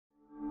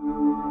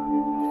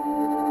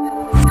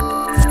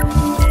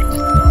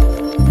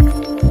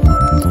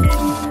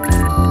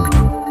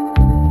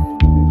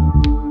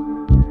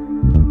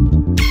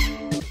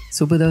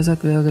සුබ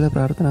දවසක් වේවා කියලා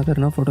ප්‍රාර්ථනා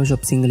කරනවා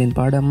Photoshop සිංහලෙන්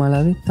පාඩම්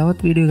මාලාවේ තවත්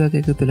වීඩියෝ එකක්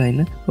එකතු වෙලා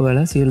ඉන්න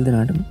ඔයාලා සියලු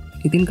දෙනාටම.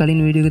 ඉතින් කලින්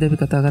වීඩියෝ එකේදී අපි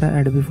කතා කරා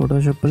Adobe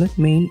Photoshop වල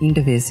main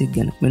interface එක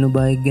ගැන, menu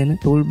bar එක ගැන,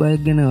 tool bar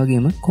එක ගැන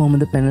වගේම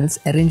කොහොමද panels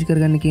arrange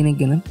කරගන්න කියන එක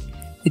ගැන.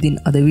 ඉතින්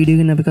අද වීඩියෝ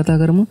එකෙන් අපි කතා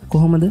කරමු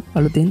කොහොමද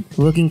අලුතෙන්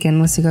working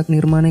canvas එකක්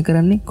නිර්මාණය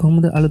කරන්නේ,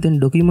 කොහොමද අලුතෙන්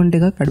document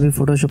එකක් Adobe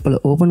Photoshop වල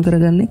open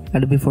කරගන්නේ,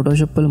 Adobe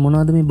Photoshop වල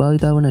මොනවද මේ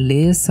භාවිතා වන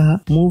layers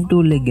සහ move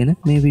tool එක ගැන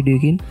මේ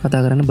වීඩියෝ එකෙන්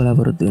කතා කරන්න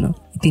බලාපොරොත්තු වෙනවා.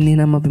 ඉතින්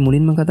එහෙනම් අපි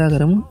මුලින්ම කතා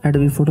කරමු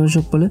Adobe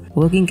Photoshop වල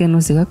working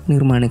canvas එකක්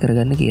නිර්මාණය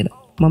කරගන්න කියලා.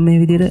 මම මේ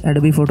විදිහට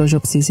Adobe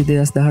Photoshop CC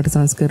 2018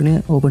 සංස්කරණය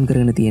open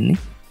කරගෙන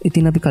තියෙන්නේ.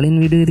 ඉතින් අපි කලින්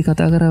වීඩියෝ එකේදී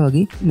කතා කරා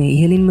වගේ මේ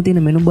ඉහළින්ම තියෙන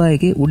menu bar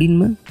එකේ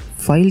උඩින්ම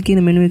file කියන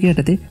menu එක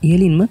යටතේ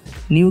ඉහළින්ම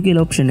new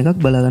කියලා option එකක්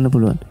බලා ගන්න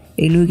පුළුවන්.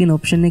 ඒ new කියන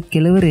option එක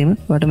කෙලවරේම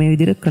වට මේ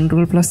විදිහට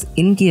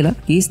Ctrl+N කියලා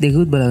keys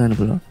දෙකකුත් බලා ගන්න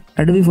පුළුවන්.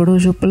 Adobe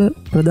Photoshop වල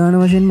ප්‍රධාන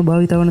වශයෙන්ම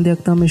භාවිත වන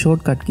දෙයක් තමයි මේ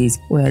shortcut keys.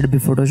 ඔය Adobe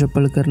Photoshop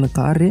වල කරන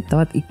කාර්යය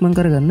තවත් ඉක්මන්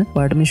කරගන්න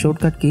ඔයාලට මේ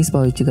shortcut keys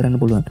පාවිච්චි කරන්න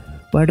පුළුවන්.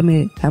 ඔයාලට මේ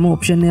හැම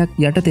ඔප්ෂන් එකක්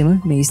යටතේම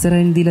මේ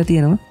ඉස්සරහින් දීලා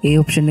තියෙනවා ඒ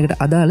ඔප්ෂන් එකට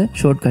අදාළ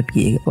ෂෝට්කට්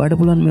කී එක. ඔයාලට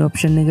පුළුවන් මේ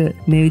ඔප්ෂන් එක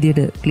මේ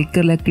විදිහට ක්ලික්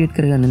කරලා ඇක්ටිවේට්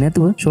කරගන්න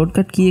නැතුව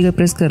ෂෝට්කට් කී එක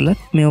ප්‍රෙස් කරලා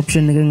මේ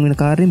ඔප්ෂන් එකෙන් වෙන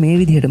කාර්යය මේ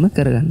විදිහටම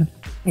කරගන්න.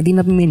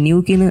 ඉතින් අපි මේ new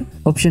කියන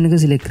ඔප්ෂන් එක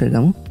සිලෙක්ට්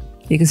කරගමු.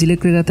 ඒක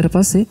සිලෙක්ට් කරගත්තට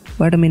පස්සේ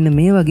ඔයාලට මෙන්න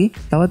මේ වගේ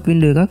තවත්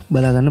වින්ඩෝ එකක්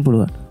බලා ගන්න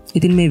පුළුවන්.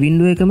 ඉතින් මේ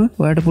වින්ඩෝ එකම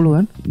ඔයාලට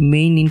පුළුවන්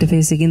main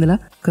interface එකේ ඉඳලා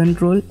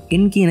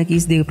Ctrl+N කියන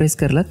keys දෙක press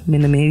කරලා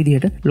මෙන්න මේ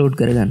විදිහට load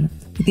කරගන්න.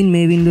 ඉතින්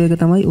මේ වින්ඩෝ එක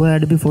තමයි ඔය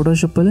Adobe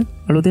Photoshop වල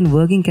අලුතෙන්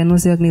working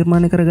canvas එකක්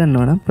නිර්මාණය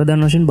කරගන්නවා නම්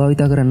ප්‍රධාන වශයෙන්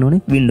භාවිත කරන්න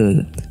ඕනේ වින්ඩෝ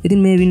එක. ඉතින්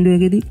මේ වින්ඩෝ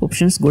එකේදී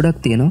options ගොඩක්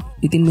තියෙනවා.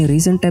 ඉතින් මේ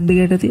recent tab එක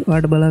යටතේ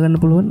ඔයාලට බලා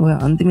ගන්න පුළුවන් ඔය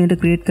අන්තිමේට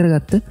create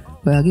කරගත්ත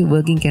ඔයාගේ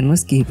working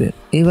canvas කිහිපය.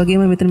 ඒ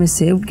වගේම මෙතන මේ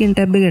saved කියන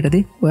tab එක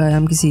යටතේ ඔයා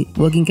යම්කිසි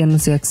working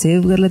canvas එකක්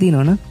save කරලා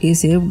තියෙනවා නම් ඒ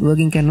saved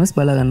working canvas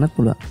බලා ගන්නත්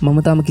පුළුවන්. මම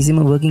තාම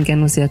කිසිම working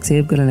canvas එකක්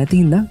save කරලා නැති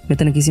හින්දා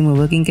මෙතන කිසිම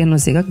working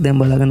canvas එකක් දැන්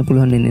බලා ගන්න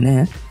පුළුවන් වෙන්නේ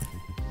නැහැ.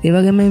 ඒ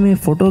වගේම මේ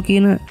photo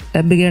කියන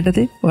tab එක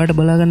යටතේ ඔයාලට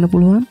බලා ගන්න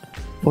පුළුවන්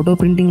photo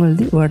printing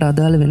වලදී ඔයාලට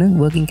අදාළ වෙන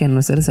working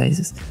canvas වල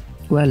sizes.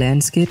 ඔයා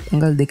landscape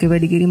අඟල් 2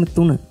 වැඩි කිරීම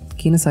 3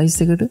 කියන size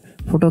එකට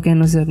photo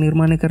canvas එකක්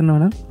නිර්මාණය කරනවා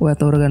නම් ඔයා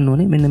තෝරගන්න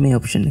ඕනේ මෙන්න මේ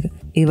option එක.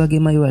 ඒ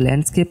වගේමයි ඔයා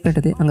landscape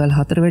යටතේ අඟල්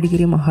 4 වැඩි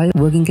කිරීම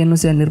 6 working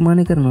canvas එකක්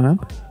නිර්මාණය කරනවා නම්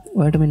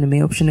ඔයාලට මෙන්න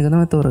මේ option එක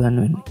තමයි තෝරගන්න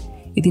වෙන්නේ.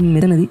 ඉතින්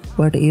මෙතනදී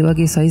ඔයාලට ඒ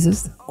වගේ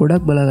sizes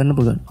ගොඩක් බලා ගන්න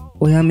පුළුවන්.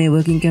 ඔයා මේ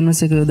working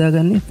canvas එක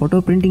යොදාගන්නේ photo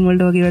printing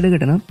වලට වගේ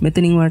වැඩකට නම්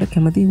මෙතනින් ඔයාලට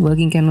කැමති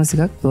working canvas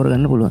එකක්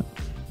තෝරගන්න පුළුවන්.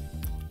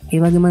 ඒ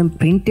වගේම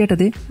print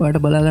යටතේ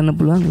ඔයාලට බලා ගන්න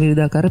පුළුවන්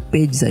විවිධාකාර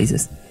page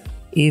sizes.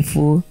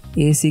 A4,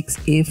 A6,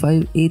 A5,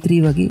 A3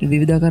 වගේ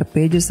විවිධාකාර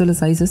pages වල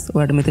sizes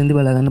ඔයාලට මෙතෙන්දී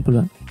බලා ගන්න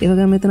පුළුවන්. ඒ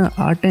වගේම මෙතන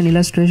art and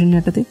illustration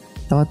යටතේ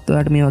තවත්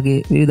ඔයාලට මේ වගේ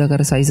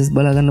විවිධාකාර sizes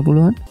බලා ගන්න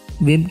පුළුවන්.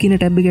 web කියන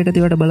tab එක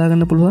යටතේ ඔයාලට බලා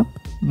ගන්න පුළුවන්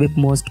web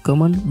most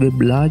common, web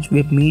large,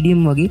 web medium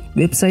වගේ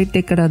website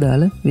එකකට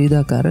අදාළ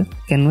විවිධාකාර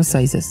canvas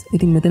sizes.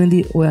 ඉතින්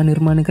මෙතනදී ඔයා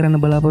නිර්මාණය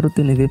කරන්න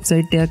බලාපොරොත්තු වෙන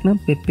website එකක් නම්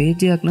web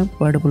page එකක් නම්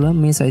ඔයාලට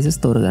පුළුවන් මේ sizes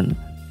තෝරගන්න.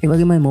 ඒ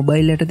වගේමයි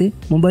mobile යටතේ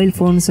mobile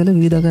phones වල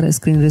විවිධාකාර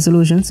screen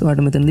resolutions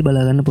ඔයාලට මෙතනදී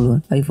බලා ගන්න පුළුවන්.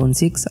 iPhone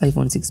 6,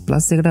 iPhone 6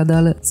 Plus එකට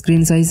අදාළ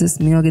screen sizes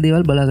මේ වගේ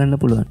දේවල් බලා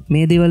ගන්න පුළුවන්.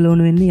 මේ දේවල්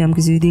ඕන වෙන්නේ යම්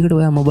කිසි විදිහකට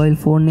ඔයා mobile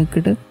phone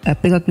එකකට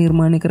app එකක්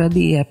නිර්මාණය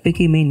කරද්දී ඒ app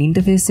එකේ main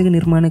interface එක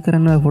නිර්මාණය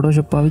කරන්න ඔයා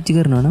Photoshop පාවිච්චි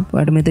කරනවා නම්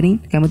ඔයාලට මෙතනින්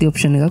කැමති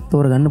option එකක්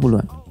තෝරගන්න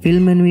පුළුවන්.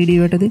 film and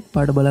video යටතේ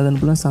ඔයාලට බලා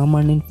ගන්න පුළුවන්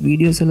සාමාන්‍යයෙන්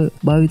videos වල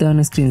භාවිත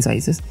වන screen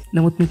sizes.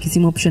 නමුත් මේ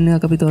කිසිම option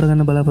එකක් අපි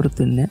තෝරගන්න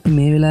බලාපොරොත්තු වෙන්නේ නැහැ.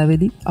 මේ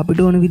වෙලාවේදී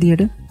අපිට ඕන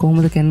විදිහට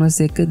කොහොමද canvas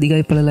එක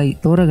දිගයි පළලයි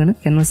තෝරගෙන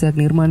canvas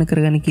එකක් නිර්මාණය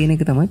කරගන්න කියන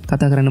එක තමයි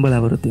කතා කරන්න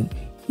බලාපොරොත්තු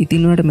වෙන්නේ.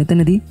 ඉතින් ඔයාලට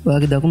මෙතනදී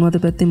ඔයාගේ දකුණු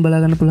අත පැත්තෙන්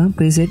බලා ගන්න පුළුවන්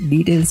preset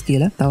details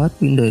කියලා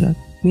තවත් window එකක්.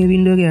 මේ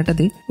window එක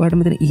යටතේ ඔයාලට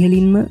මෙතන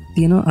ඉහළින්ම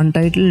තියෙනවා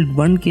untitled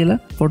 1 කියලා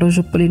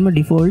Photoshop වලින්ම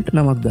default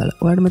නමක් දාලා.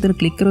 ඔයාලට මෙතන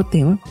click කරොත්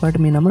එහෙම ඔයාලට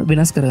මේ නම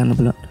වෙනස් කරගන්න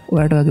පුළුවන්.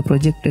 ඔයාලට ඔයාගේ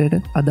project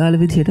එකට අදාළ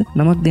විදිහට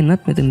නමක්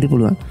දෙන්නත් මෙතනදී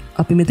පුළුවන්.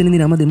 අපි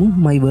මෙතනදී නම දෙමු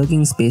my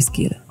working space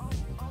කියලා.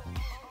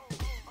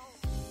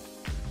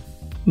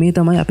 මේ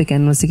තමයි අපේ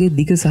canvas එකේ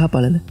දිග සහ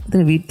පළල.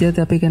 මෙතන width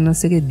යටතේ අපේ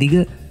canvas එකේ දිග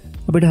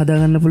අපිට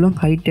හදාගන්න පුළුවන්,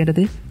 height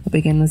යටතේ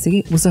අපේ canvas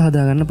එකේ උස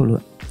හදාගන්න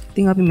පුළුවන්.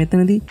 ඉතින් අපි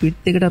මෙතනදී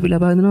width එකට අපි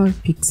ලබා දෙනවා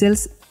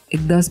pixels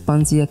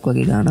 1500ක්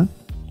වගේ ගාණක්.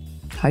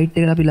 height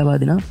එකට අපි ලබා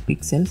දෙනවා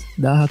pixels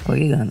 1000ක්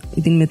වගේ ගාණක්.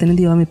 ඉතින්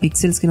මෙතනදී ඔයා මේ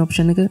pixels කියන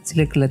option එක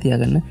select කරලා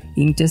තියාගන්න.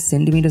 inches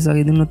centimeters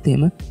වගේ දුන්නොත්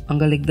එහෙම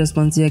අඟල්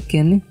 1500ක්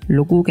කියන්නේ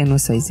ලොකු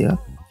canvas size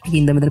එකක්.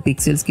 ඒකින්ද මෙතන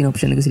pixels කියන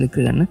option එක select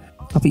කරගන්න.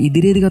 අපි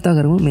ඉදිරියේදී කතා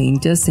කරමු මේ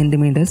inches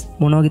centimeters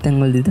මොන වගේ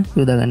තැන්වලදීද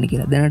යොදා ගන්න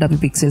කියලා. දැනට අපි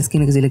pixels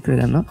කියන එක select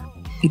කරගන්නවා.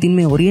 ඉතින්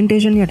මේ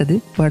orientation යටතේ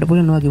ඔයාලට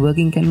පුළුවන් ඔයාගේ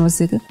working canvas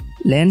එක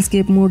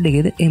landscape mode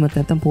එකේද එහෙම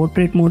නැත්නම්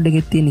portrait mode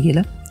එකේ තියෙන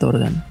කියලා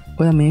තෝරගන්න.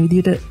 ඔයා මේ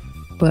විදිහට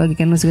ඔයාගේ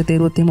canvas එක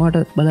තේරුවොත් එහෙම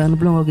ඔයාලට බලන්න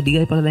පුළුවන් ඔයාගේ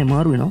දිගයි පළලයි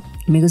මාරු වෙනවා.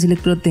 මේක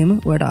select කරොත් එහෙම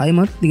ඔයාලට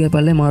ආයෙමත් දිගයි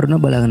පළලයි මාරු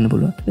වෙනවා බලා ගන්න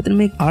පුළුවන්. මෙතන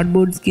මේ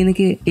artboards කියන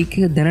එකේ එක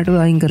දැනට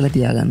අයින් කරලා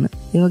තියාගන්න.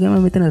 ඒ වගේම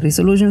මෙතන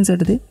resolutions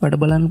යටතේ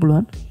ඔයාලට බලන්න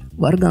පුළුවන්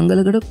වර්ග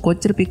අංගලකට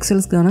කොච්චර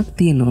pixels ගණක්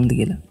තියෙනවද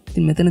කියලා.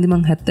 ඉතින් මෙතනදී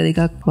මම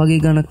 72ක් වගේ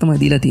ගණක් තමයි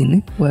දීලා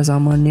තියෙන්නේ. ඔයා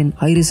සාමාන්‍යයෙන්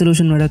high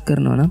resolution වැඩක්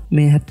කරනවා නම්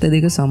මේ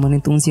 72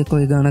 සාමාන්‍යයෙන් 300ක්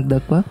වගේ ගණක්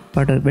දක්වා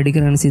පාට වැඩි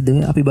කරන්න සිද්ධ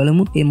වෙයි. අපි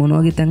බලමු මේ මොන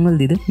වගේ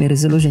තැන්වලදීද මේ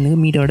resolution එක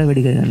මීට වඩා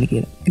වැඩි කරගන්න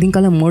කියලා. ඉතින්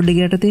color mode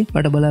එක යටතේ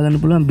පාට බලා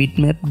ගන්න පුළුවන්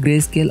bitmap,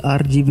 grayscale,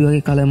 RGB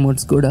වගේ color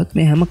modes ගොඩක්.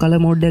 මේ හැම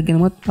color mode එකක්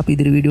ගැනමත් අපි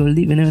ඉදිරි වීඩියෝ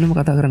වලදී වෙන වෙනම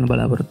කතා කරන්න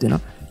බලාපොරොත්තු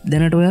වෙනවා.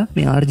 දැනට ඔයා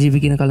මේ RGB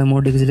කියන color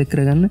mode එක select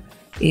කරගන්න.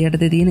 ඒ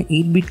යටතේ තියෙන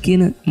 8-bit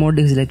කියන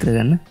mode එක select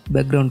කරගන්න.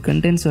 background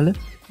contents වල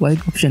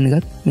white option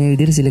එකත් මේ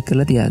විදිහට select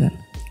කරලා තියාගන්න.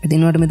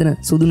 ඉතින් ඔයාලට මෙතන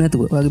සුදු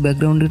නැතුව ඔයාගේ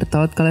background එකට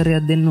තවත් color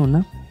එකක් දෙන්න ඕන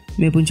නම්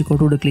මේ පුංචි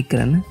කොටු උඩ click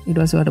කරන්න. ඊට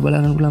පස්සේ ඔයාලට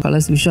බලා ගන්න පුළුවන්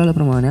colors විශාල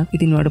ප්‍රමාණයක්.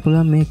 ඉතින් ඔයාලට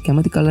පුළුවන් මේ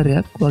කැමති color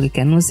එකක් ඔයාගේ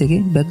canvas එකේ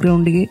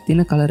background එකේ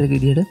තියෙන color එක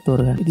විදිහට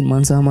තෝරගන්න. ඉතින්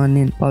මම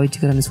සාමාන්‍යයෙන්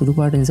පාවිච්චි කරන්නේ සුදු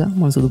පාට නිසා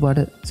මම සුදු පාට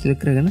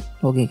select කරගෙන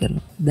okay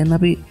කරනවා. දැන්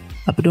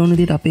අපිට ඕන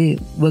විදිහට අපේ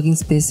working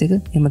space එක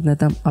එහෙමත්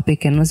නැත්නම් අපේ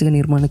canvas එක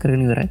නිර්මාණය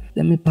කරගෙන ඉවරයි.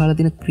 දැන් මේ පහළ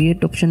තියෙන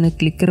create option එක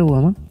click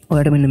කරවුවම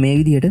ඔයාලට මෙන්න මේ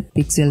විදිහට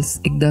pixels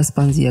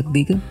 1500ක්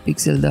දීක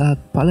pixel 1000ක්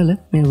පළල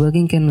මේ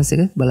working canvas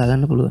එක බලා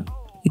ගන්න පුළුවන්.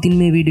 ඉතින්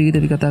මේ වීඩියෝ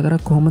එකේදී අපි කතා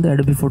කරා කොහොමද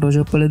Adobe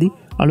Photoshop වලදී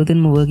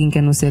අලුතෙන්ම working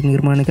canvas එකක්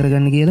නිර්මාණය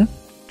කරගන්න කියලා.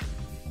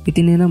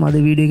 ඉතින් එහෙනම් අද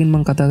වීඩියෝ එකෙන්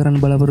මම කතා කරන්න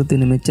බලාපොරොත්තු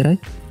වෙන්නේ මෙච්චරයි.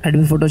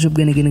 Adobe Photoshop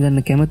ගැන ඉගෙන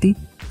ගන්න කැමති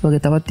වගේ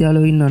තවත්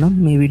යාළුවෝ ඉන්නවා නම්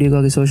මේ වීඩියෝ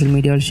එක වගේ social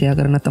media වල share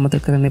කරන්නත්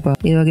අමතක කරන්න එපා.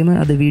 ඒ වගේම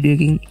අද වීඩියෝ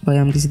එකකින්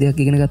ඔයා යම් කිසි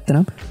දෙයක් ඉගෙන ගත්තා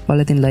නම්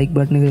පළල තියෙන like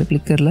button එක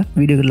click කරලා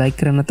වීඩියෝ එක like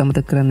කරන්නත්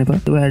අමතක කරන්න එපා.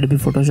 ඔයා Adobe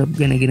Photoshop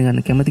ගැන ඉගෙන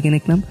ගන්න කැමති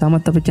කෙනෙක් නම්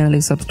තාමත් අපේ channel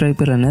එක subscribe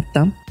කරලා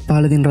නැත්නම්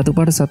පහළ තියෙන රතු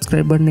පාට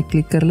subscribe button එක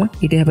click කරලා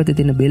ඊට එහා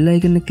තියෙන bell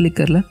icon එක click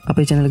කරලා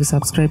අපේ channel එක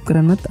subscribe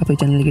කරන්නත් අපේ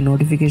channel එකේ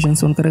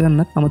notifications on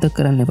කරගන්නත් අමතක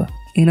කරන්න එපා.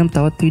 එහෙනම්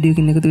තවත් වීඩියෝ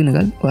එකකින් එකතු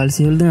වෙනකල් ඔයාලා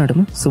සියලු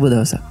දෙනාටම සුබ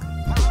දවසක්.